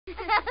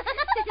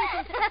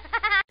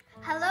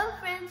Hello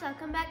friends,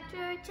 welcome back to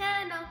our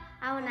channel.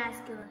 I want to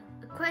ask you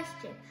a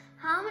question.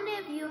 How many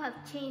of you have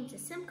changed the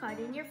SIM card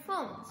in your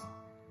phones?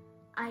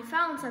 I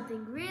found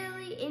something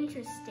really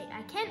interesting.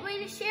 I can't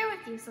wait to share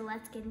with you, so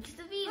let's get into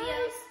the video.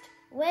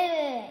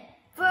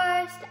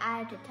 First, I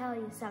have to tell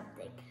you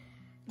something.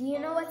 Do you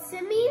know what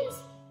SIM means?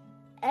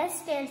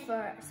 S stands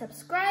for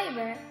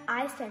subscriber,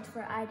 I stands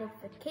for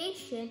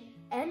identification,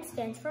 N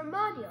stands for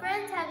module.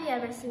 Friends, have you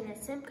ever seen a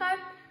SIM card?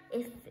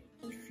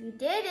 If you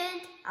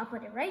didn't, I'll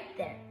put it right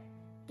there.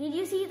 Did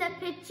you see that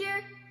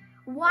picture?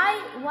 Why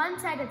one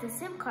side of the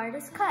SIM card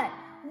is cut?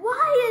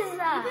 Why is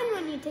that? Even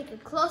when you take a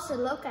closer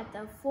look at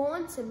the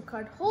phone, SIM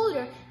card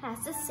holder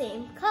has the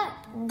same cut.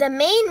 The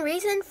main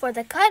reason for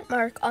the cut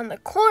mark on the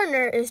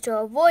corner is to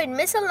avoid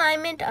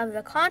misalignment of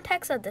the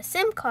contacts of the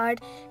SIM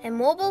card and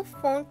mobile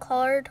phone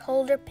card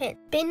holder pin.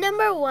 Pin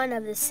number 1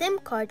 of the SIM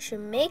card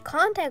should make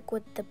contact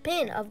with the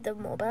pin of the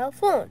mobile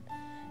phone.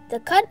 The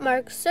cut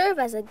marks serve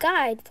as a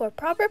guide for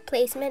proper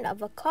placement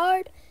of a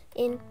card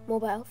in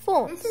mobile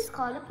phones. This is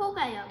called a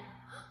Poka-Yoke.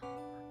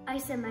 I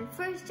said my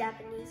first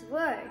Japanese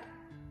word.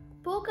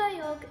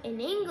 Poka-Yoke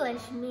in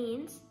English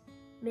means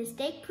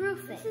mistake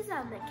proofing. This is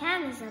a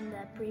mechanism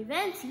that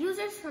prevents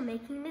users from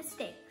making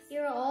mistakes.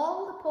 Here are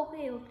all the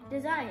Poka-Yoke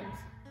designs.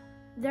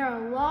 There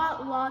are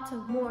lots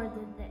of more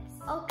than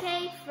this.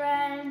 Okay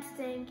friends,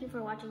 thank you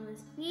for watching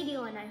this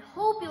video and I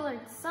hope you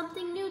learned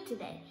something new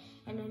today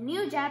and a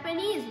new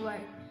Japanese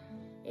word.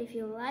 If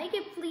you like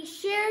it, please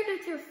share it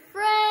with your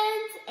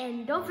friends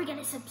and don't forget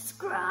to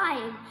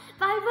subscribe.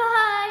 Bye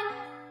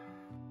bye!